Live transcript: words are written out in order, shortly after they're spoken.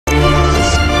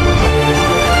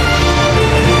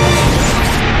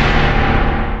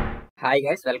Hi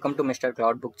guys, welcome to mister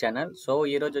cloud book channel. So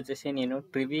ఈ రోజు వచ్చేసి నేను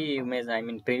ట్రివీ ఇమేజ్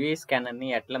ట్రివీ స్కానర్ని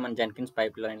ఎట్లా మన జెన్కిన్స్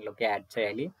పైప్ లైన్లోకి యాడ్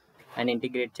చేయాలి అండ్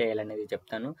ఇంటిగ్రేట్ చేయాలనేది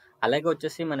చెప్తాను. అలాగే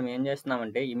వచ్చేసి మనం ఏం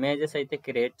చేస్తున్నామంటే ఇమేజెస్ అయితే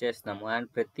క్రియేట్ చేస్తున్నాము అండ్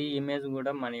ప్రతి ఇమేజ్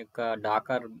కూడా మన యొక్క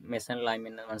డాకర్ మెషన్లో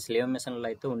మన స్లేవ్ మెషన్లో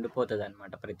అయితే ఉండిపోతుంది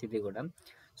అనమాట ప్రతిదీ కూడా.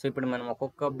 సో ఇప్పుడు మనం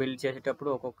ఒక్కొక్క బిల్డ్ చేసేటప్పుడు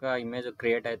ఒక్కొక్క ఇమేజ్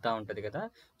క్రియేట్ అవుతూ ఉంటుంది కదా.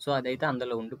 సో అదైతే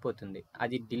అందులో ఉండిపోతుంది.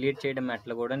 అది డిలీట్ చేయడం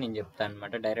ఎట్లా కూడా నేను చెప్తాను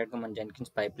అనమాట. డైరెక్ట్గా మన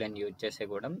జెన్కిన్స్ పైప్ లైన్ యూజ్ చేసే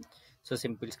కూడా. So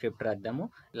simple script రాద్దాము.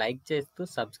 లైక్ చేస్తూ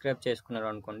సబ్స్క్రైబ్ చేసుకున్నారు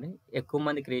అనుకోండి, ఎక్కువ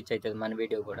మందికి రీచ్ అవుతుంది మన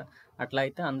వీడియో కూడా. అట్లా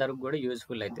అయితే అందరికి కూడా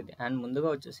యూజ్ఫుల్ అవుతుంది. అండ్ ముందుగా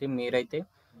వచ్చేసి మీరైతే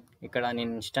ఇక్కడ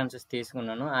నేను ఇన్స్టాన్సెస్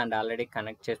తీసుకున్నాను అండ్ ఆల్రెడీ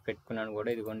కనెక్ట్ చేసి పెట్టుకున్నాను కూడా.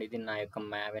 ఇదిగోండి, ఇది నా యొక్క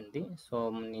మ్యావెన్ది. సో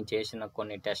నేను చేసిన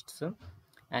కొన్ని టెస్ట్స్.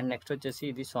 అండ్ నెక్స్ట్ వచ్చేసి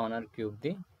ఇది సోనార్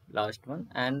క్యూబ్ది లాస్ట్ వన్.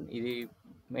 అండ్ ఇది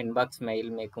ఇన్బాక్స్ మెయిల్,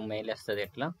 మీకు మెయిల్ వస్తుంది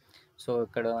ఎట్లా. సో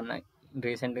ఇక్కడ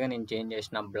రీసెంట్గా నేను చేంజ్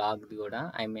చేసిన బ్లాగ్ది కూడా,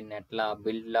 ఎట్లా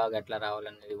బిల్డ్ లాగ్ ఎట్లా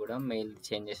రావాలనేది కూడా మెయిల్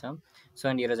చేంజ్ చేసాం. సో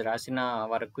అండ్ ఈరోజు రాసిన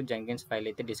వరకు జెంకిన్స్ ఫైల్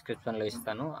అయితే డిస్క్రిప్షన్లో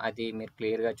ఇస్తాను, అది మీరు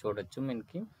క్లియర్గా చూడొచ్చు,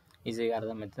 మీకు ఈజీగా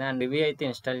అర్థమవుతుంది. అండ్ ఇవి అయితే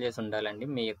ఇన్స్టాల్ చేసి ఉండాలండి.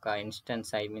 మీ యొక్క ఇన్స్టెన్స్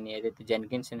ఏదైతే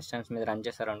జెన్కిన్స్ ఇన్స్టెన్స్ మీద రన్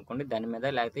చేస్తారో అనుకోండి దాని మీద,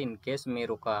 లేకపోతే ఇన్ కేస్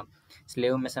మీరు ఒక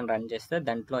స్లేవ్ మెషిన్ రన్ చేస్తే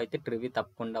దాంట్లో అయితే ట్రివీ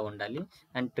తప్పకుండా ఉండాలి.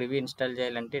 అండ్ ట్రివీ ఇన్స్టాల్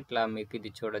చేయాలంటే ఇట్లా మీకు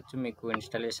ఇది చూడొచ్చు. మీకు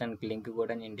ఇన్స్టాలేషన్కి లింక్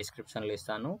కూడా నేను డిస్క్రిప్షన్లో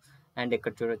ఇస్తాను. అండ్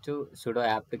ఇక్కడ చూడొచ్చు, సుడో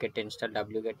యాప్లికెట్ ఇన్స్టాల్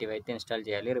wget ఇవి అయితే ఇన్స్టాల్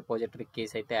చేయాలి. రిపోజిటరీ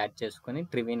కీస్ అయితే యాడ్ చేసుకొని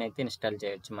ట్రివీని అయితే ఇన్స్టాల్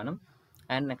చేయొచ్చు మనం.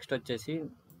 అండ్ నెక్స్ట్ వచ్చేసి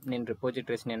నేను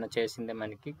రిపోజిటరీస్ నేను చేసిందే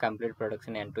మనకి complete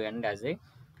production end to end as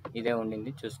ఇదే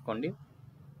ఉండింది, చూసుకోండి.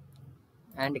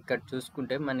 అండ్ ఇక్కడ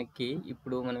చూసుకుంటే మనకి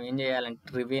ఇప్పుడు మనం ఏం చేయాలంటే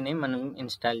ట్రివీని మనం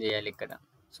ఇన్స్టాల్ చేయాలి ఇక్కడ.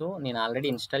 సో నేను ఆల్రెడీ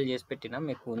ఇన్స్టాల్ చేసి పెట్టినా,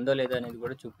 మీకు ఉందో లేదో అనేది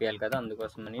కూడా చూపించాలి కదా,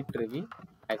 అందుకోసమని ట్రివీ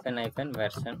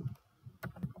 -వెర్షన్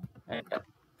ఎంటర్.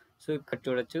 సో ఇక్కడ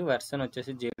చూడొచ్చు వెర్షన్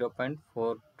వచ్చేసి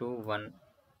 0.421.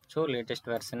 సో లేటెస్ట్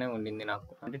వెర్షనే ఉండింది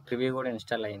నాకు, అంటే ట్రివీ కూడా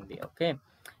ఇన్స్టాల్ అయింది. ఓకే.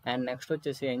 అండ్ నెక్స్ట్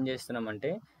వచ్చేసి ఏం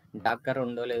చేస్తున్నామంటే డాకర్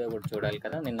ఉందో లేదో కూడా చూడాలి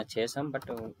కదా. నిన్న చేసాం బట్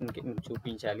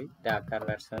చూపించాలి డాకర్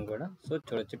వెర్షన్ కూడా. సో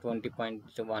చూడొచ్చు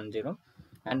 20.10.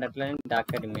 అండ్ అట్లనే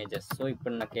డాకర్ ఇమేజెస్. సో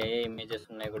ఇప్పుడు నాకు ఏ ఇమేజెస్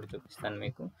ఉన్నాయో కూడా చూపిస్తాను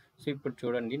మీకు. సో ఇప్పుడు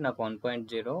చూడండి, నాకు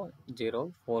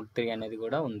 1.0043 అనేది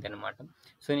కూడా ఉంది అనమాట.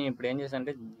 సో నేను ఇప్పుడు ఏం చేస్తాను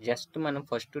అంటే జస్ట్ మనం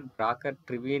ఫస్ట్ డాకర్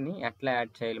ట్రివీని ఎట్లా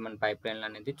యాడ్ చేయాలి మన పైప్ లైన్లో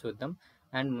అనేది చూద్దాం.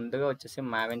 అండ్ ముందుగా వచ్చేసి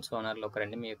మావెన్ సోనార్లోకి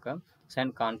రండి, మీ యొక్క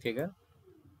సెండ్ కాన్ఫిగర్.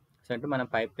 సో అంటే మన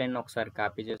పైప్ లైన్ ఒకసారి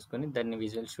కాపీ చేసుకొని దాన్ని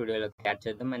విజువల్ స్టూడియోలోకి యాడ్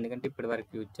చేద్దాం. ఎందుకంటే ఇప్పటి వరకు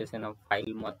యూజ్ చేసిన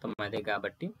ఫైల్ మొత్తం అదే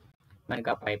కాబట్టి మనకి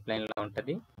ఆ పైప్ లైన్లో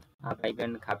ఉంటుంది. ఆ పైప్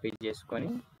లైన్ కాపీ చేసుకొని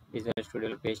విజువల్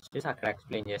స్టూడియోలో పేస్ట్ చేసి అక్కడ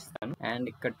ఎక్స్ప్లెయిన్ చేస్తాను. అండ్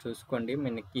ఇక్కడ చూసుకోండి,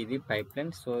 మనకి ఇది పైప్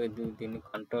లైన్. సో దీన్ని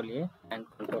Ctrl+A and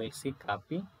Ctrl+C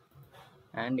copy.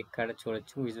 And ఇక్కడ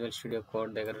చూడొచ్చు విజువల్ స్టూడియో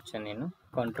కోడ్ దగ్గర వచ్చాను నేను.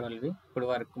 Ctrl+V. ఇప్పుడు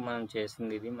వరకు మనం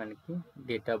చేసింది ఇది. మనకి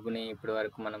గిటబ్ని ఇప్పుడు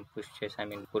వరకు మనం పుష్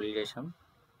చేసాం, పుల్ చేసాం.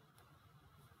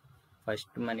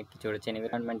 ఫస్ట్ మనకి చూడొచ్చు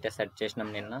ఎన్విరాన్మెంట్ సెట్ చేసినాం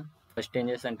నిన్న. ఫస్ట్ ఏం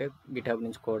చేస్తా అంటే గిటబ్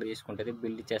నుంచి కోడ్ తీసుకుంటుంది,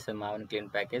 బిల్డ్ చేస్తుంది Maven clean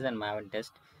package and Maven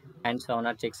test and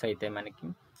sonar checks అయితే మనకి.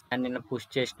 అండ్ నిన్న పుష్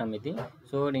చేసినాం ఇది.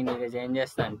 సో నేను ఇది ఏం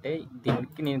చేస్తాను అంటే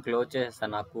దీనికి నేను క్లోజ్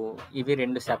చేస్తాను. నాకు ఇవి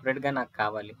రెండు సెపరేట్గా నాకు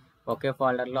కావాలి, ఒకే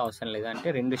ఫోల్డర్లో అవసరం లేదు. అంటే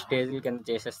రెండు స్టేజ్ల కింద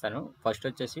చేసేస్తాను. ఫస్ట్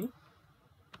వచ్చేసి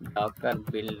డాకర్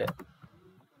బిల్డ్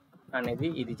అనేది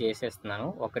ఇది చేసేస్తున్నాను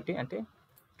ఒకటి, అంటే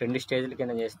రెండు స్టేజ్ల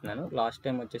కింద చేస్తున్నాను. లాస్ట్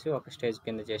టైం వచ్చేసి ఒక స్టేజ్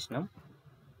కింద చేసినాం.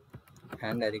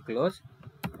 అండ్ అది close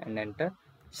and enter,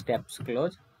 steps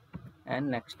close. And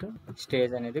next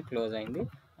stage అనేది క్లోజ్ అయింది.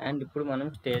 అండ్ ఇప్పుడు మనం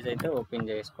స్టేజ్ అయితే ఓపెన్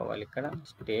చేసుకోవాలి. ఇక్కడ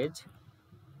స్టేజ్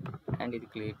అండ్ ఇది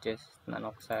క్లియర్ చేస్తున్నాను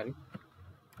ఒకసారి.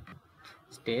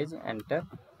 Stage enter.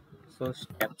 So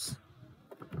steps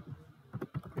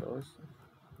close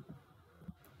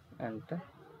enter.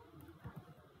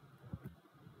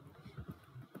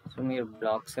 So మీరు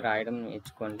బ్లాక్స్ రాయడం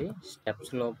నేర్చుకోండి.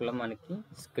 స్టెప్స్ లోపల మనకి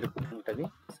స్క్రిప్ట్ ఉంటుంది,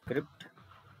 script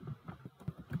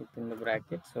with in the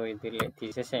bracket. So ఇది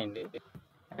తీసేసేయండి.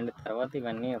 అండ్ తర్వాత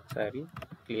ఇవన్నీ ఒకసారి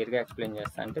క్లియర్గా ఎక్స్ప్లెయిన్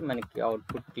చేస్తా, అంటే మనకి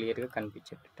అవుట్పుట్ క్లియర్గా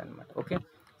కనిపించేటట్టు అనమాట. ఓకే.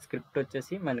 స్క్రిప్ట్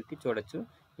వచ్చేసి మనకి చూడొచ్చు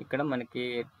ఇక్కడ మనకి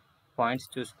పాయింట్స్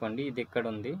చూసుకోండి, ఇది ఇక్కడ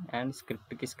ఉంది. అండ్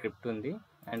స్క్రిప్ట్కి స్క్రిప్ట్ ఉంది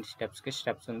అండ్ స్టెప్స్కి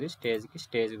స్టెప్స్ ఉంది, స్టేజ్కి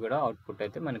స్టేజ్ కూడా అవుట్పుట్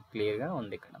అయితే మనకి క్లియర్గా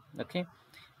ఉంది ఇక్కడ. ఓకే.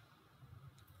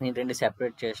 నేను రెండు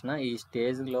సెపరేట్ చేసిన. ఈ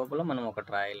స్టేజ్ లోపల మనం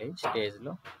ఒకటి రాయాలి.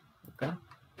 స్టేజ్లో ఇక్కడ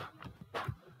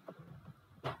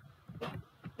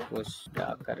push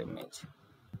Dakar image.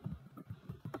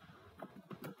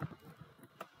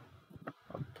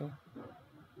 Okay.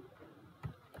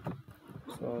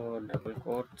 So double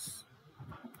quotes.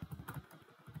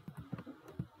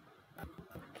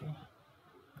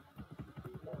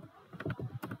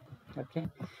 Okay.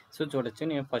 So చూడొచ్చు,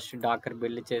 నేను ఫస్ట్ డాకర్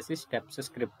బిల్డ్ చేసి స్టెప్స్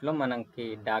స్క్రిప్ట్లో మనకి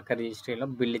డాకర్ రిజిస్ట్రీలో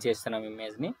బిల్డ్ చేస్తున్నాం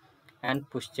ఇమేజ్ని. అండ్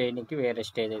పుష్ చేయడానికి వేరే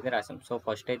స్టేజ్ అయితే రాసాం. సో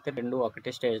ఫస్ట్ అయితే రెండు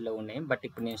ఒకటే స్టేజ్లో ఉన్నాయి, బట్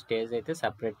ఇప్పుడు నేను స్టేజ్ అయితే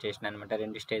సపరేట్ చేసిన అనమాట,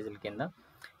 రెండు స్టేజ్ల కింద.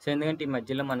 సో ఎందుకంటే ఈ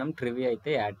మధ్యలో మనం ట్రివీ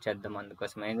అయితే యాడ్ చేద్దాం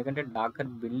అందుకోసం. ఎందుకంటే డాకర్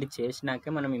బిల్డ్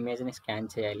చేసినాకే మనం ఇమేజ్ని స్కాన్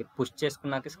చేయాలి, పుష్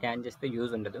చేసుకున్నాక స్కాన్ చేస్తే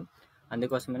యూజ్ ఉండదు.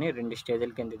 అందుకోసమని రెండు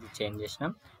స్టేజ్ల కింద ఇది చేంజ్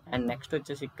చేసినాం. అండ్ నెక్స్ట్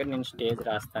వచ్చేసి ఇక్కడ నేను స్టేజ్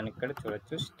రాస్తాను, ఇక్కడ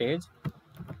చూడొచ్చు stage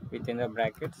with in the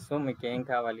bracket. So మీకు ఏం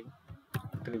కావాలి,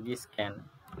 ట్రివీ స్కాన్,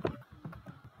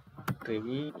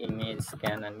 ట్రివీ ఇమేజ్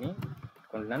స్కాన్ అని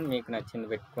పెట్టుకుంటున్నాను, మీకు నచ్చింది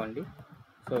పెట్టుకోండి.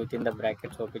 So with in the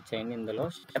brackets open చేయండి. ఇందులో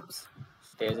స్టెప్స్,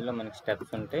 స్టేజ్లో మనకి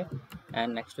స్టెప్స్ ఉంటాయి.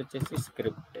 అండ్ నెక్స్ట్ వచ్చేసి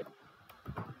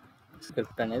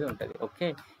స్క్రిప్ట్ అనేది ఉంటుంది. ఓకే,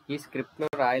 ఈ స్క్రిప్ట్లో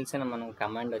రాయాల్సిన మనం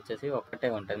కమాండ్ వచ్చేసి ఒకటే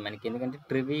ఉంటుంది మనకి, ఎందుకంటే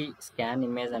ట్రివీ స్కాన్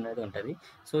ఇమేజ్ అనేది ఉంటుంది.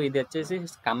 సో ఇది వచ్చేసి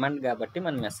కమాండ్ కాబట్టి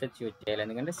మనం మెసేజ్ యూజ్ చేయాలి,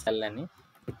 ఎందుకంటే సెల్ అని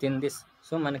విత్ ఇన్ దిస్.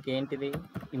 సో మనకి ఏంటిది,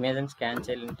 ఇమేజ్ని స్కాన్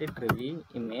చేయాలంటే ట్రివీ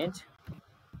ఇమేజ్.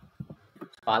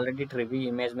 ఆల్రెడీ ట్రివీ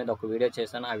ఇమేజ్ మీద ఒక వీడియో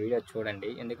చేశాను, ఆ వీడియో చూడండి.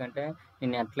 ఎందుకంటే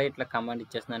నేను ఇట్లా కమాండ్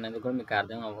ఇచ్చేస్తున్నాను అనేది కూడా మీకు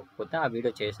అర్థం అవ్వకపోతే ఆ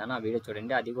వీడియో చేశాను, ఆ వీడియో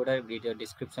చూడండి. అది కూడా వీడియో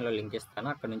డిస్క్రిప్షన్లో లింక్ ఇస్తాను,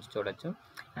 అక్కడ నుంచి చూడొచ్చు.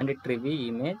 And ట్రివీ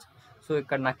image. సో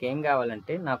ఇక్కడ నాకు ఏం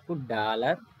కావాలంటే నాకు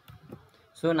డాలర్.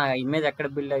 సో నా ఇమేజ్ ఎక్కడ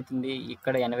బిల్డ్ అవుతుంది,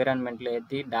 ఇక్కడ ఎన్విరాన్మెంట్లో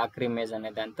అయితే డాకర్ ఇమేజ్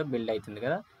అనే దాంతో బిల్డ్ అవుతుంది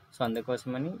కదా. సో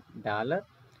అందుకోసమని dollar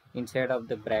inside of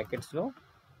the బ్రాకెట్స్లో,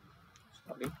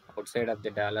 sorry out side of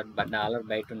the dollar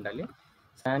బయట ఉండాలి.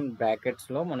 అండ్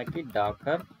బ్రాకెట్స్లో మనకి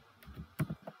Dakar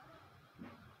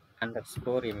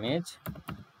underscore image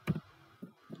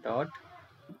dot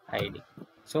ID.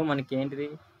 So మనకి ఏంటిది,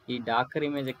 ఈ డాకర్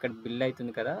ఇమేజ్ ఇక్కడ బిల్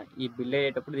అవుతుంది కదా, ఈ బిల్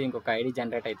అయ్యేటప్పుడు దీనికి ఒక ఐడి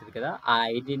జనరేట్ అవుతుంది కదా, ఆ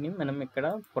ఐడిని మనం ఇక్కడ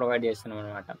ప్రొవైడ్ చేస్తున్నాం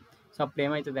అనమాట. సో అప్పుడు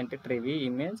ఏమవుతుంది అంటే ట్రివీ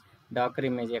ఇమేజ్ డాకర్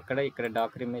ఇమేజ్ ఇక్కడ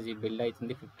డాకర్ ఇమేజ్ ఈ బిల్డ్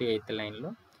అవుతుంది 58th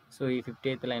లైన్లో. సో ఈ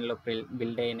 58th లైన్లో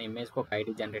బిల్డ్ అయిన ఇమేజ్కి ఒక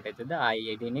ఐడి జనరేట్ అవుతుంది, ఆ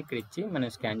ఐడిని ఇక్కడ ఇచ్చి మనం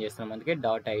స్కాన్ చేస్తున్నాం, అందుకే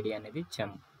డాట్ ఐడి అనేది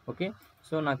ఇచ్చాము. ఓకే,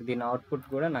 సో నాకు దీని అవుట్పుట్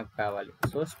కూడా నాకు కావాలి.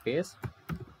 So space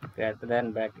greater than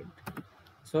bracket.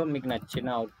 So మీకు నచ్చిన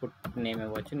అవుట్పుట్ నేమ్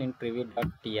ఇవ్వచ్చు, నేను ట్రివీ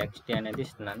డాట్ టీఎక్స్టీ అనేది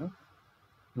ఇస్తున్నాను,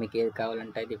 మీకు ఏది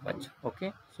కావాలంటే అది ఇవ్వచ్చు. ఓకే,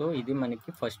 సో ఇది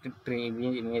మనకి ఫస్ట్ ట్రివీ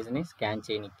ఇమేజ్ని స్కాన్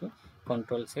చేయడానికి.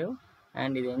 Control save.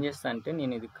 అండ్ ఇది ఏం చేస్తా అంటే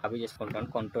నేను ఇది కాపీ చేసుకుంటాను,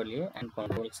 control A and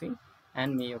control C.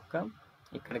 And మీ యొక్క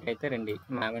ఇక్కడికైతే రండి,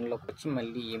 మ్యావెన్లోకి వచ్చి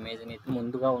మళ్ళీ ఈ ఇమేజ్ని అయితే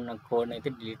ముందుగా ఉన్న కోడ్ని అయితే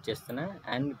డిలీట్ చేస్తున్నా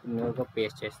అండ్ న్యూగా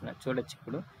పేస్ట్ చేస్తున్నా. చూడొచ్చు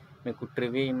ఇప్పుడు మీకు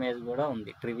ట్రివీ ఇమేజ్ కూడా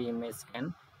ఉంది, ట్రివీ image scan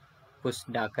push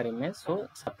Dakar image. So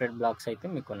separate blocks అయితే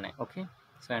మీకు ఉన్నాయి. Okay,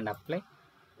 so and apply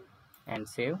and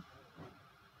save.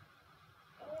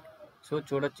 So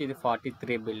చూడొచ్చు ఇది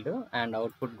 43 బిల్డ్. అండ్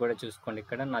అవుట్పుట్ కూడా చూసుకోండి,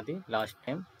 ఇక్కడ నాది లాస్ట్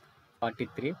టైం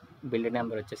 43, బిల్డ్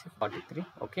నెంబర్ వచ్చేసి 43.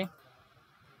 Okay,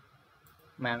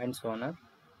 మ్యావెన్స్ owner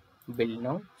build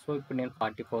now. So ఇప్పుడు నేను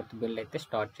 44th బిల్డ్ అయితే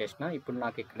స్టార్ట్ చేసిన. ఇప్పుడు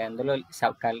నాకు ఇక్కడ అందులో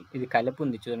ఇది కలిపి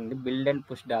ఉంది చూడండి, build and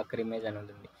push Dakar image అని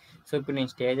ఉంటుంది. సో ఇప్పుడు నేను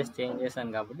స్టేజెస్ చేంజ్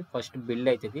చేశాను కాబట్టి ఫస్ట్ బిల్డ్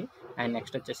అవుతుంది, అండ్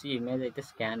నెక్స్ట్ వచ్చేసి ఇమేజ్ అయితే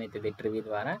స్కాన్ అవుతుంది ట్రివీ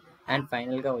ద్వారా, అండ్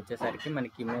ఫైనల్గా వచ్చేసరికి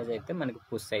మనకి ఇమేజ్ అయితే మనకి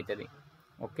పుష్ అవుతుంది.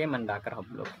 ఓకే, మన డాకర్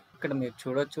హబ్లో ఇక్కడ మీరు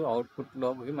చూడొచ్చు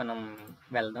అవుట్పుట్లోకి మనం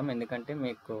వెళ్దాం, ఎందుకంటే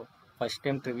మీకు ఫస్ట్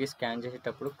టైం ట్రివీ స్కాన్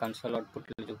చేసేటప్పుడు కన్సోల్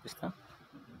అవుట్పుట్లో చూపిస్తాం.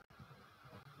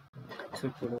 సో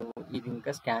ఇప్పుడు ఇది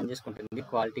ఇంకా స్కాన్ చేసుకుంటుంది,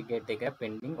 క్వాలిటీ గేట్ దగ్గర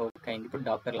పెండింగ్. ఓకే అయింది, ఇప్పుడు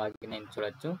డాకర్ లాగిన్ అయింది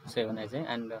చూడొచ్చు 7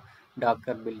 అండ్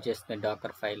డాకర్ బిల్డ్ చేస్తుంది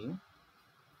డాకర్ ఫైల్ని.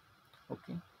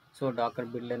 ఓకే, సో డాకర్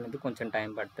బిల్డ్ అనేది కొంచెం టైం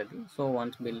పడుతుంది. సో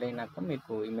వన్స్ బిల్డ్ అయినాక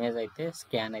మీకు ఇమేజ్ అయితే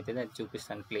స్కాన్ అవుతుంది, అది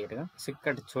చూపిస్తాను క్లియర్గా. సో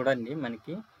ఇక్కడ చూడండి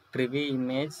మనకి ట్రివీ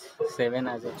ఇమేజ్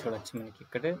 7 చూడొచ్చు మనకి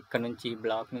ఇక్కడ నుంచి ఈ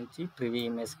బ్లాక్ నుంచి ట్రివీ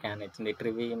ఇమేజ్ స్కాన్ అవుతుంది.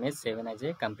 ట్రివీ image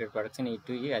 7 complete production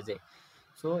E2E Ajay.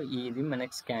 So ఇది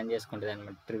మనకి స్కాన్ చేసుకుంటుంది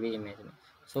అనమాట ట్రివీ ఇమేజ్ని.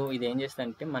 సో ఇది ఏం చేస్తుంది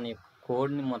అంటే మన యొక్క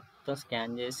కోడ్ని మొత్తం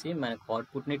స్కాన్ చేసి మనకు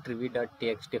అవుట్పుట్ని ట్రివీ డాట్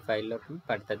టీఎక్స్టీ ఫైల్లోకి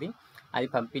పడుతుంది, అది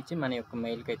పంపించి మన యొక్క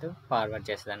మెయిల్కి అయితే ఫార్వర్డ్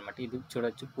చేస్తుంది అనమాట. ఇది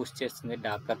చూడొచ్చు పుష్ చేస్తుంది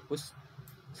డాకర్ పుష్.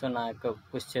 సో నా యొక్క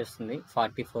పుష్ చేస్తుంది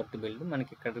 44th బిల్డ్.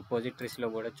 మనకి ఇక్కడ రిపోజిటరీస్లో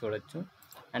కూడా చూడొచ్చు,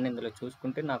 అండ్ ఇందులో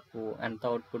చూసుకుంటే నాకు ఎంత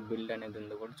అవుట్పుట్ బిల్డ్ అనేది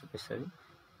ఉందో కూడా చూపిస్తుంది.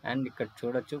 అండ్ ఇక్కడ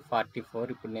చూడొచ్చు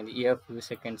 44. ఇప్పుడు నేను ఫ్యూ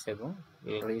సెకండ్స్ ఏమో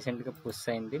రీసెంట్గా పుష్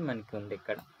అయింది మనకి ఉంది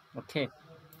ఇక్కడ. ఓకే,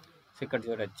 సో ఇక్కడ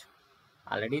చూడొచ్చు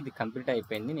ఆల్రెడీ ఇది కంప్లీట్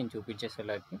అయిపోయింది, నేను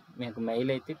చూపించేసేలాకి మీకు మెయిల్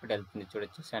అయితే ఇప్పుడు వెళ్తుంది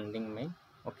చూడొచ్చు, సెండింగ్ మెయిల్.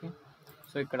 ఓకే,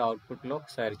 సో ఇక్కడ అవుట్పుట్లో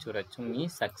ఒకసారి చూడొచ్చు మీ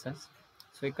సక్సెస్.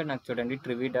 సో ఇక్కడ నాకు చూడండి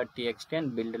ట్రివీ dot TXT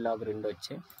and build log రెండు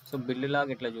వచ్చాయి. సో బిల్డ్ లాగ్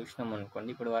ఇట్లా చూసినాం అనుకోండి,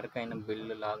 ఇప్పుడు వరకు అయిన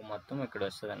బిల్డ్ లాగ్ మొత్తం ఇక్కడ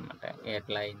వస్తుంది అనమాట,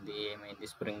 ఎట్లా అయింది ఏమైంది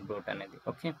స్ప్రింగ్ బూట్ అనేది.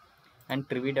 ఓకే, అండ్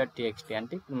ట్రివీ డాట్ టీఎక్స్టీ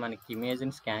అంటే ఇప్పుడు మనకి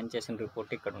ఇమేజ్ని స్కాన్ చేసిన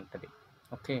రిపోర్ట్ ఇక్కడ ఉంటుంది.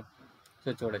 ఓకే,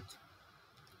 సో చూడొచ్చు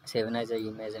 7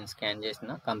 ఇమేజ్ని స్కాన్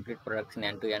చేసిన complete production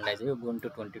end to end Ubuntu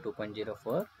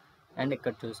 22.04. And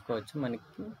ఇక్కడ చూసుకోవచ్చు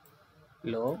మనకి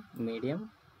లో, మీడియం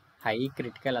హై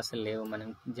క్రిటికల్ అసలు లేవు. మనం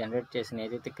జనరేట్ చేసిన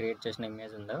ఏదైతే క్రియేట్ చేసిన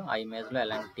ఇమేజ్ ఉందో ఆ ఇమేజ్లో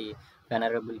ఎలాంటి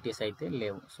వెనరబిలిటీస్ అయితే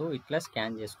లేవు. సో ఇట్లా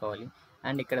స్కాన్ చేసుకోవాలి.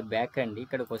 అండ్ ఇక్కడ బ్యాక్ రండి,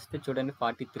 ఇక్కడికి వస్తే చూడండి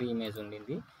 43 ఇమేజ్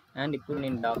ఉండింది. అండ్ ఇప్పుడు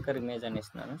నేను డాకర్ ఇమేజ్ అని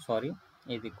ఇస్తున్నాను. సారీ,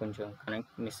 ఇది కొంచెం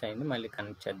కనెక్ట్ మిస్ అయింది, మళ్ళీ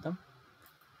కనెక్ట్ చేద్దాం.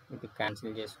 ఇది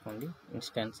క్యాన్సిల్ చేసుకోండి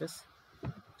instances.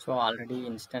 So already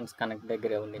instance connect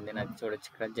దగ్గరే ఉండింది నాకు, చూడొచ్చు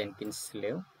ఇక్కడ జెన్కిన్స్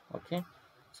లేవు. ఓకే,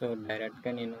 సో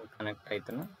డైరెక్ట్గా నేను కనెక్ట్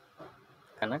అవుతున్నా.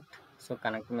 కనెక్ట్, సో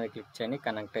కనెక్ట్ మీద క్లిక్ చేయండి,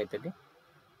 కనెక్ట్ అవుతుంది.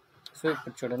 సో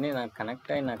ఇప్పుడు చూడండి, నాకు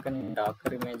కనెక్ట్ అయినాక నేను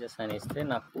డాకర్ ఇమేజెస్ అని ఇస్తే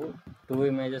నాకు 2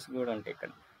 ఇమేజెస్ కూడా ఉంటాయి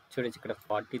ఇక్కడ. చూడొచ్చు ఇక్కడ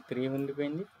 43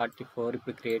 ఉండిపోయింది, 44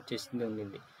 ఇప్పుడు క్రియేట్ చేసింది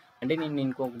ఉండింది. అంటే నేను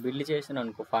ఇంకొక బిల్డ్ చేసాను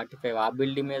అనుకో 45, ఆ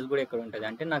బిల్డ్ ఇమేజ్ కూడా ఇక్కడ ఉంటుంది.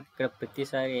 అంటే నాకు ఇక్కడ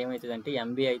ప్రతిసారి ఏమవుతుంది అంటే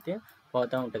ఎంబీ అయితే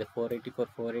పోతూ ఉంటుంది,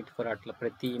 484 అట్లా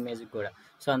ప్రతి ఇమేజ్కి కూడా.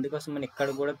 సో అందుకోసం మనం ఇక్కడ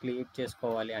కూడా క్రియేట్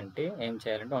చేసుకోవాలి అంటే ఏం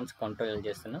చేయాలంటే వన్స్ కంట్రోల్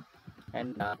చేస్తున్నాం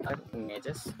అండ్ డాకర్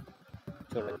ఇమేజెస్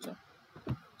చూడొచ్చు.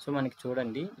 సో మనకి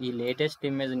చూడండి ఈ లేటెస్ట్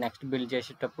ఇమేజ్ నెక్స్ట్ బిల్డ్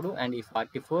చేసేటప్పుడు అండ్ ఈ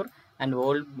 44 అండ్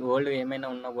ఓల్డ్ ఏమైనా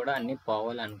ఉన్నా కూడా అన్నీ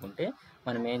పోవాలనుకుంటే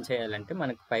మనం ఏం చేయాలంటే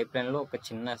మనకి పైప్ లైన్లో ఒక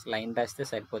చిన్న లైన్ రాస్తే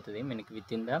సరిపోతుంది. మనకి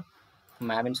విత్ ఇన్ ద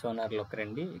మ్యావిన్ సోనార్లోకి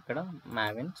రండి. ఇక్కడ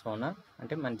మ్యావిన్ సోనార్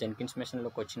అంటే మన జెన్కిన్స్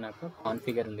మెషిన్లోకి వచ్చినాక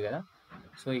కాన్ఫిగర్ ఉంది కదా,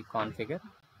 సో ఈ కాన్ఫిగర్.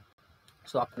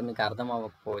 సో అక్కడ మీకు అర్థం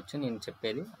అవ్వకపోవచ్చు నేను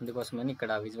చెప్పేది, అందుకోసమని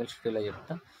ఇక్కడ విజువల్ స్టూడియోలో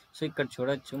చెప్తా. సో ఇక్కడ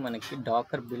చూడొచ్చు మనకి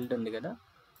డాకర్ బిల్డ్ ఉంది కదా.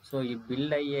 సో ఈ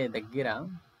బిల్డ్ అయ్యే దగ్గర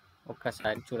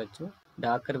ఒక్కసారి చూడొచ్చు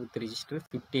Dakar with register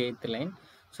 58th line.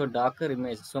 So Dakar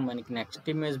image, so మనకి నెక్స్ట్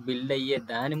ఇమేజ్ బిల్డ్ అయ్యే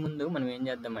దాని ముందు మనం ఏం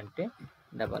చేద్దామంటే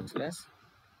 //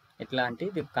 ఎట్లా అంటే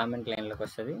ఇది కామెంట్ లైన్లోకి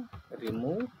వస్తుంది,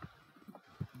 remove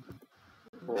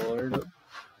old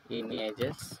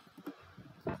images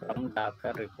from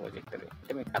Dakar repository.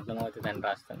 అంటే మీకు అర్థమవుతుంది అని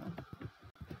రాస్తాను,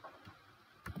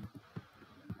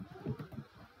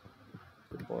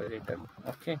 రిపోజిటరీ.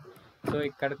 ఓకే, సో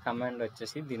ఇక్కడ కమాండ్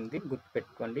వచ్చేసి దీనిది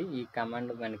గుర్తుపెట్టుకోండి. ఈ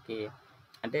కమాండ్ మనకి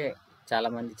అంటే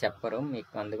చాలామంది చెప్పరు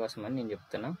మీకు, అందుకోసమని నేను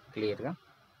చెప్తున్నా క్లియర్గా.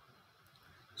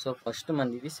 సో ఫస్ట్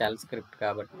మనది ఇది సెల్ స్క్రిప్ట్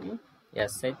కాబట్టి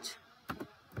SH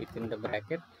with in the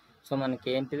bracket. So మనకి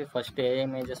ఏంటిది ఫస్ట్ ఏ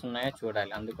ఇమేజెస్ ఉన్నాయో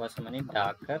చూడాలి, అందుకోసమని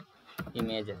డాకర్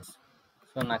ఇమేజెస్.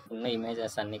 సో నాకున్న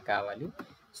ఇమేజెస్ అన్నీ కావాలి.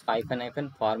 సో __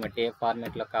 ఫార్మెట్, ఏ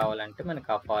ఫార్మెట్లో కావాలంటే మనకి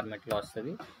ఆ ఫార్మెట్లో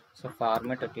వస్తుంది. సో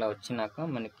ఫార్మెట్ అట్లా వచ్చినాక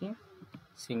మనకి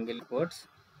single quotes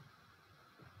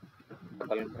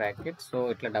double bracket. So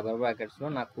ఇట్లా డబల్ బ్రాకెట్స్లో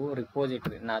నాకు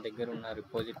రిపోజిటరీ, నా దగ్గర ఉన్న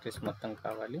రిపోజిటరీస్ మొత్తం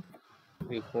కావాలి.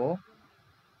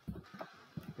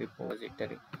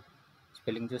 రిపోజిటరీ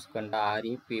స్పెల్లింగ్ చూసుకోండి,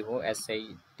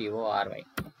 REPOSITORY.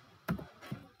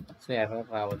 సో ఎర్రర్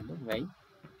రావద్దు, why.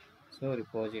 So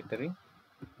repository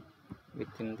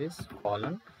with in this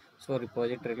colon. So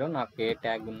రిపోజిటరీలో నాకు ఏ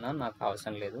ట్యాగ్ ఉన్నా నాకు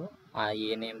అవసరం లేదు, ఆ ఏ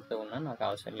నేమ్తో ఉన్నా నాకు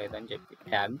అవసరం లేదు అని చెప్పి,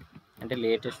 ట్యాగ్ అంటే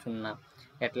లేటెస్ట్ ఉన్నా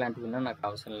ఎట్లాంటివి ఉన్నా నాకు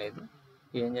అవసరం లేదు.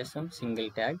 ఏం చేస్తాం, సింగిల్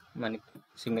ట్యాగ్, మనకి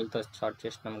సింగిల్తో స్టార్ట్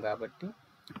చేసినాం కాబట్టి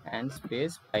and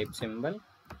space pipe symbol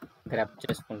grab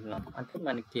చేసుకుంటున్నాం. అంటే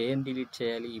మనకి ఏం డిలీట్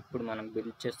చేయాలి, ఇప్పుడు మనం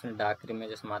బిల్డ్ చేస్తున్న డాకర్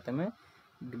ఇమేజెస్ మాత్రమే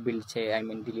డిలీట్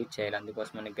చేయాలి.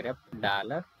 అందుకోసం మనకి grab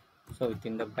 $. So with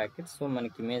in the bracket. So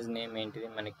మనకి ఇమేజ్ నేమ్ ఏంటిది,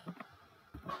 మనకి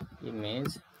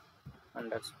image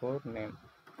 _name.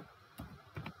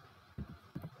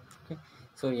 Okay,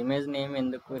 so image name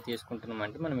ఎందుకు తీసుకుంటున్నాం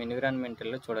అంటే మనం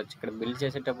ఎన్విరాన్మెంటల్లో చూడొచ్చు, ఇక్కడ బిల్డ్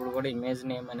చేసేటప్పుడు కూడా ఇమేజ్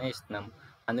నేమ్ అనే ఇస్తున్నాం,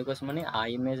 అందుకోసమని ఆ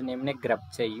ఇమేజ్ నేమ్నే గ్రబ్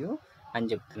చెయ్యు అని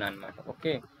చెప్తున్నాను అనమాట.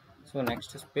 ఓకే, సో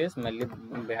నెక్స్ట్ స్పేస్ మళ్ళీ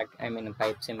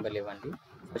పైప్ సింబల్ ఇవ్వండి.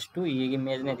 ఫస్ట్ ఈ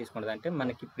ఇమేజ్నే తీసుకుంటుంది, అంటే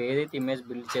మనకి ఇప్పుడు ఏదైతే ఇమేజ్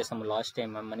బిల్డ్ చేసామో లాస్ట్ టైం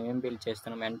మనం ఏం బిల్డ్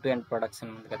చేస్తున్నాం end-to-end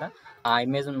ప్రొడక్షన్ ఉంది కదా, ఆ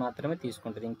ఇమేజ్ని మాత్రమే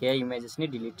తీసుకుంటుంది, ఇంకే ఇమేజెస్ని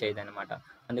డిలీట్ చేయదు అనమాట.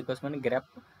 అందుకోసమని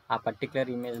గ్రప్ ఆ పర్టికులర్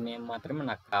ఇమేజ్ నేమ్ మాత్రమే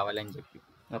నాకు కావాలని చెప్పి.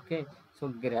 Okay, so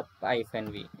గ్రప్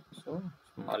 -v, so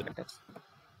small letters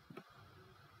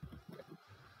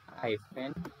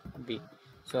 -v.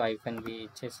 So -v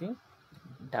ఇచ్చేసి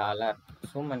 $.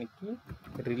 సో మనకి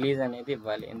రిలీజ్ అనేది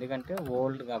ఇవ్వాలి, ఎందుకంటే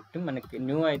ఓల్డ్ కాబట్టి. మనకి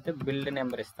న్యూ అయితే బిల్డ్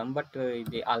నెంబర్ ఇస్తాం, బట్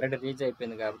ఇది ఆల్రెడీ రిలీజ్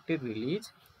అయిపోయింది కాబట్టి రిలీజ్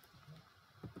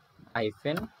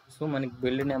 -. సో మనకి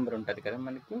బిల్డ్ నెంబర్ ఉంటుంది కదా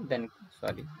మనకి, దానికి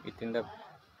సారీ విత్ ఇన్ ద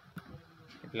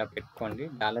ఇట్లా పెట్టుకోండి,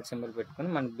 $. సింబల్ పెట్టుకొని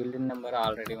మనకి బిల్డ్ నెంబర్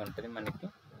ఆల్రెడీ ఉంటుంది, మనకి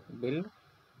బిల్డ్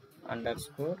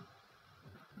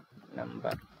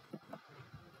 _నెంబర్.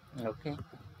 ఓకే,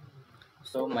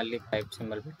 సో మళ్ళీ పైప్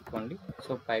సింబల్ పెట్టుకోండి.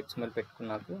 సో పైప్ సింబల్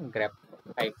పెట్టుకున్నాక గ్రాప్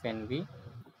 -v.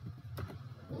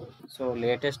 సో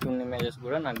లేటెస్ట్ ఉన్న ఇమేజెస్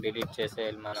కూడా నాకు డిలీట్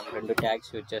చేసేయాలి, మనం 2 ట్యాగ్స్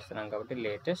యూజ్ చేస్తున్నాం కాబట్టి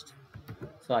లేటెస్ట్.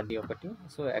 సో అది ఒకటి.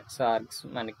 సో xargs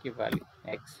మనకి ఇవ్వాలి,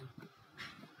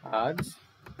 xargs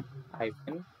 -I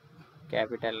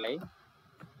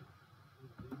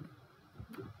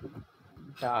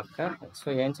డాకర్. సో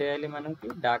ఏం చేయాలి, మనకి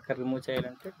డాకర్ రిమూవ్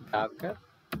చేయాలంటే డాకర్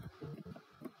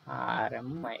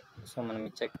RMI. సో మనం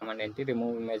ఇచ్చే కమాండ్ ఏంటి,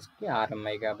 రిమూవ్ ఇమేజ్కి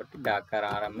RMI కాబట్టి Dakar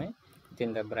RMI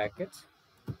with the brackets.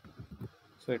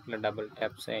 So ఇట్లా double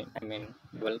taps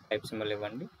double type symbol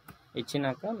ఇవ్వండి.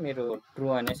 ఇచ్చినాక మీరు ట్రూ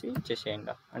అనేసి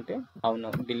ఇచ్చేసేయండి, అంటే అవును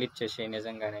డిలీట్ చేసేయండి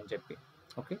నిజంగానే అని చెప్పి.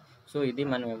 ఓకే, సో ఇది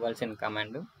మనం ఇవ్వాల్సిన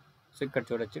కమాండ్. సో ఇక్కడ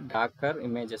చూడొచ్చు డాకర్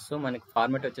ఇమేజెస్. సో మనకి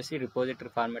ఫార్మాట్ వచ్చేసి రిపోజిటరీ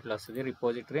ఫార్మాట్లో వస్తుంది,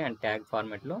 రిపోజిటరీ అండ్ ట్యాగ్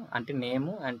ఫార్మాట్లో, అంటే నేమ్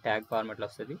అండ్ ట్యాగ్ ఫార్మాట్లో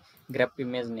వస్తుంది. గ్రప్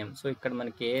ఇమేజ్ నేమ్. సో ఇక్కడ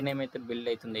మనకి ఏ నేమ్ అయితే బిల్డ్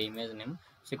అవుతుంది ఇమేజ్ నేమ్.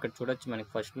 సో ఇక్కడ చూడొచ్చు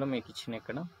మనకి ఫస్ట్లో మీకు ఇచ్చిన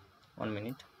ఇక్కడ 1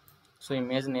 minute. సో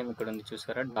ఇమేజ్ నేమ్ ఇక్కడ ఉంది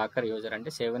చూసారా, డాకర్ యూజర్ అంటే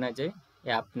సేవన్ యాజ్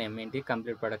యాప్ నేమ్ ఏంటి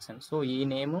కంప్లీట్ ప్రొడక్షన్. సో ఈ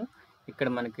నేము ఇక్కడ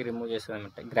మనకి రిమూవ్ చేస్తుంది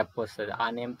అనమాట, గ్రప్ వస్తుంది. ఆ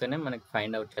నేమ్తోనే మనకి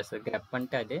ఫైండ్ అవుట్ చేస్తుంది. గ్రప్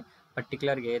అంటే అదే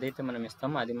పర్టికులర్గా ఏదైతే మనం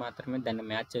ఇస్తామో అది మాత్రమే దాన్ని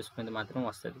మ్యాచ్ చేసుకునేది మాత్రం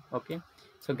వస్తుంది. ఓకే,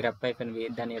 సో గ్రప్ అయిపోయింది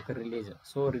దాని యొక్క రిలీజ్.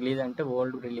 సో రిలీజ్ అంటే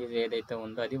ఓల్డ్ రిలీజ్ ఏదైతే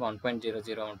ఉందో అది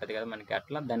 1.00 ఉంటుంది కదా మనకి,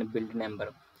 అట్లా దాని బిల్డ్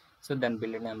నెంబర్. సో దాని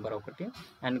బిల్డ్ నెంబర్ ఒకటి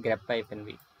అండ్ గ్రప్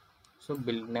అయిపోయింది. సో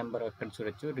బిల్డ్ నెంబర్ ఇక్కడ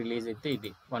చూడొచ్చు, రిలీజ్ అయితే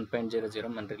ఇది 1.00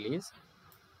 మన రిలీజ్,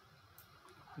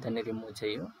 దాన్ని రిమూవ్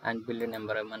చేయు. అండ్ బిల్డ్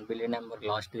నెంబర్ మన బిల్డ్ నెంబర్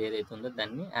లాస్ట్ ఏదైతే ఉందో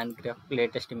దాన్ని, అండ్ గ్రఫ్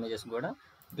లేటెస్ట్ ఇమేజెస్ కూడా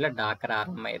ఇట్లా డాకర్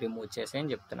RMI రిమూవ్ చేసి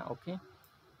అని చెప్తున్నా. ఓకే,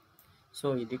 సో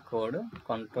ఇది code.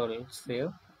 Control save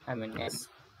yes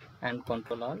and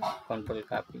control all, control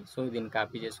copy. So దీన్ని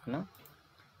కాపీ చేసుకున్నాం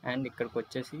అండ్ ఇక్కడికి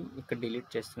వచ్చేసి ఇక్కడ డిలీట్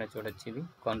చేస్తున్నా చూడొచ్చు, ఇది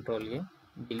control A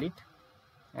delete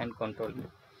and control A.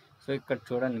 So ఇక్కడ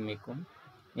చూడండి మీకు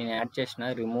నేను యాడ్ చేసిన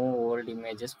remove old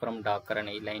images from Dakar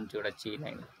అనే ఈ లైన్ చూడొచ్చు, ఈ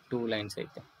లైన్ 2 lines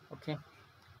అయితే. ఓకే,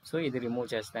 సో ఇది రిమూవ్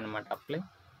చేస్తాను అనమాట. Apply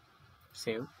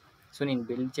save. సో నేను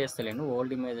బిల్డ్ చేస్తలేను,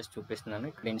 ఓల్డ్ ఇమేజెస్ చూపిస్తున్నాను.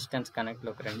 ఇక్కడ ఇన్స్టెన్స్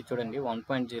కనెక్ట్లోకి రండి, చూడండి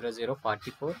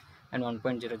 1.0044 అండ్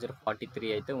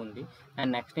 1.0043 అయితే ఉంది.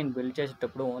 అండ్ నెక్స్ట్ నేను బిల్డ్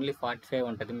చేసేటప్పుడు ఓన్లీ 45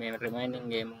 ఉంటుంది, మేము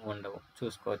రిమైనింగ్ ఏమి ఉండవు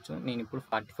చూసుకోవచ్చు. నేను ఇప్పుడు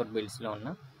 44 బిల్డ్స్లో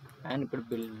ఉన్నా అండ్ ఇప్పుడు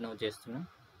బిల్డ్ నో చేస్తున్నా.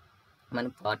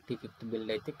 మనకి 45th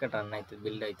బిల్డ్ అయితే ఇక్కడ రన్ అవుతుంది,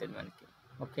 బిల్డ్ అవుతుంది మనకి.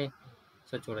 ఓకే,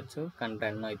 సో చూడొచ్చు కానీ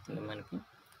రన్ అవుతుంది మనకి.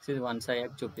 సో ఇది వన్స్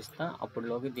అయ్యాక చూపిస్తా,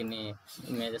 అప్పుడులోకి దీన్ని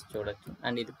ఇమేజెస్ చూడొచ్చు.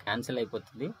 అండ్ ఇది క్యాన్సిల్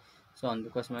అయిపోతుంది, సో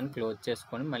అందుకోసమని క్లోజ్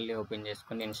చేసుకొని మళ్ళీ ఓపెన్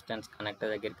చేసుకొని ఇన్స్టెన్స్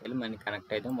కనెక్టర్ దగ్గరికి వెళ్ళి మళ్ళీ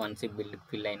కనెక్ట్ అవుతాం వన్స్ ఈ బిల్డ్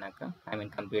ఫిల్ అయినాక,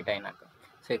 కంప్లీట్ అయినాక.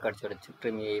 సో ఇక్కడ చూడొచ్చు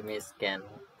trim image scan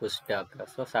push Dakar.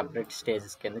 So separate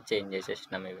stages కింద చేంజ్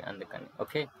చేసేసినాం ఇవి అందుకని.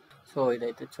 ఓకే, సో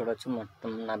ఇదైతే చూడొచ్చు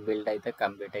మొత్తం నా బిల్డ్ అయితే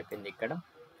కంప్లీట్ అయిపోయింది. ఇక్కడ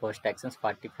పోస్ట్ యాక్షన్స్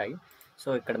 45. సో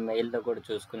ఇక్కడ మెయిల్తో కూడా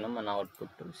చూసుకుందాం మన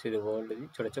అవుట్పుట్. సో ఇది ఓల్డ్ది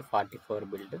చూడొచ్చు 44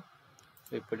 బిల్డ్.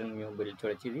 సో ఇప్పుడు న్యూ బిల్డ్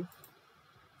చూడొచ్చు, ఇది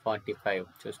 45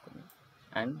 చూసుకుందాం.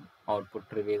 అండ్ అవుట్పుట్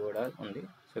ట్రివీ కూడా ఉంది.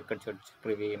 సో ఇక్కడ చూడొచ్చు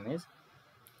ట్రివీ ఇమేజ్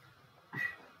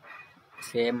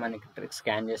సేమ్ మనకి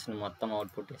స్కాన్ చేసిన మొత్తం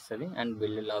అవుట్పుట్ ఇస్తుంది. అండ్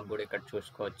బిల్డ్ లాగ్ కూడా ఇక్కడ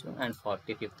చూసుకోవచ్చు. And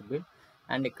 45th build.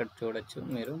 అండ్ ఇక్కడ చూడొచ్చు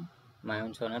మీరు మై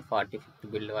 45th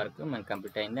బిల్డ్ వరకు మనకి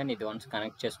కంప్లీట్ అయింది. అండ్ ఇది వన్స్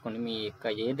కనెక్ట్ చేసుకోండి మీ యొక్క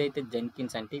ఏదైతే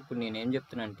జెన్కిన్స్ అంటే, ఇప్పుడు నేను ఏం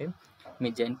చెప్తున్నా అంటే మీ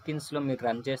జెన్కిన్స్లో మీరు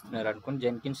రన్ చేస్తున్నారు అనుకోండి,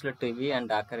 జెన్కిన్స్లో ట్రివీ అండ్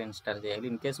డాకర్ ఇన్స్టాల్ చేయాలి.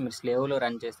 ఇన్ కేస్ మీరు స్లేవ్లో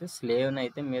రన్ చేస్తే స్లేవ్ని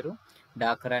అయితే మీరు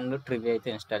డాకర్ అండ్ ట్రివీ అయితే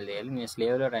ఇన్స్టాల్ చేయాలి. నేను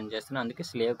స్లేవ్లో రన్ చేస్తున్నాను అందుకే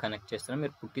స్లేవ్ కనెక్ట్ చేస్తున్నాను.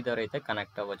 మీరు పుట్టి ద్వారా అయితే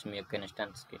కనెక్ట్ అవ్వచ్చు మీ యొక్క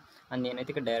ఇన్స్టాన్స్కి. అండ్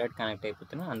నేనైతే ఇక్కడ డైరెక్ట్ కనెక్ట్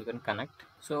అయిపోతున్నాను అందుకని కనెక్ట్.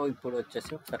 సో ఇప్పుడు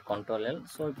వచ్చేసి ఒకసారి కంట్రోల్ L.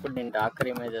 సో ఇప్పుడు నేను డాకర్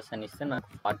ఇమేజెస్ అని ఇస్తే నాకు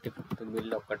 45th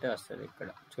బిల్డ్ ఒక్కటే వస్తుంది. ఇక్కడ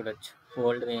చూడొచ్చు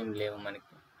ఓల్డ్ ఏం లేవు మనకి,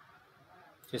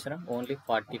 చూసారా ఓన్లీ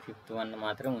 45th వన్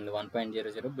మాత్రం ఉంది.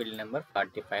 1.00 బిల్డ్ నెంబర్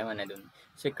 45 అనేది ఉంది.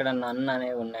 సో ఇక్కడ నన్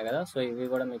అనేవి ఉన్నాయి కదా, సో ఇవి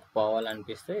కూడా మీకు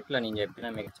పోవాలనిపిస్తే ఇట్లా నేను చెప్పిన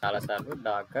మీకు చాలాసార్లు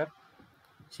డాకర్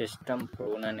సిస్టమ్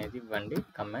ప్రూన్ అనేది ఇవ్వండి,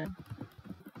 కమాండ్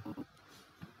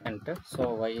ఎంటర్. సో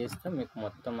వై ఇస్తే మీకు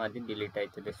మొత్తం అది డిలీట్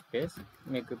అవుతుంది స్పేస్.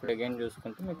 మీకు ఇప్పుడు అగైన్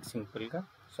చూసుకుంటే మీకు సింపుల్గా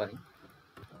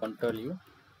కంట్రోల్ U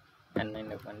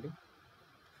N9 ఇవ్వండి.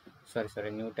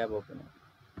 Sorry new tab open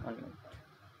 1 minute.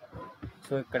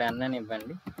 So ఇక్కడ N9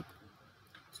 ఇవ్వండి.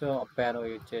 సో అప్ యారో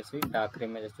యూజ్ చేసి డాకర్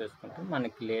ఇమేజెస్ చూసుకుంటే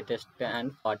మనకి లేటెస్ట్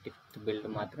అండ్ 45th బిల్డ్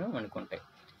మాత్రమే మనకు ఉంటాయి.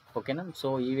 ఓకేనా, సో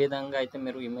ఈ విధంగా అయితే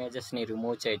మీరు ఇమేజెస్ని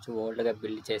రిమూవ్ చేయొచ్చు ఓల్డ్గా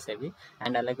బిల్డ్ చేసేవి.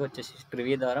 అండ్ అలాగే వచ్చేసి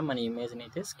ట్రివీ ద్వారా మన ఇమేజ్ని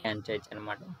అయితే స్కాన్ చేయొచ్చు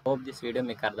అనమాట. హోప్ దిస్ వీడియో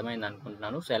మీకు అర్థమైంది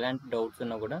అనుకుంటున్నాను. సో ఎలాంటి డౌట్స్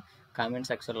ఉన్నా కూడా కామెంట్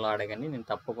సెక్షన్లో అడగండి, నేను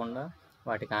తప్పకుండా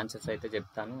వాటికి ఆన్సర్స్ అయితే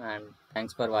చెప్తాను. And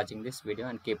thanks for watching this video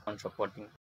and keep on supporting.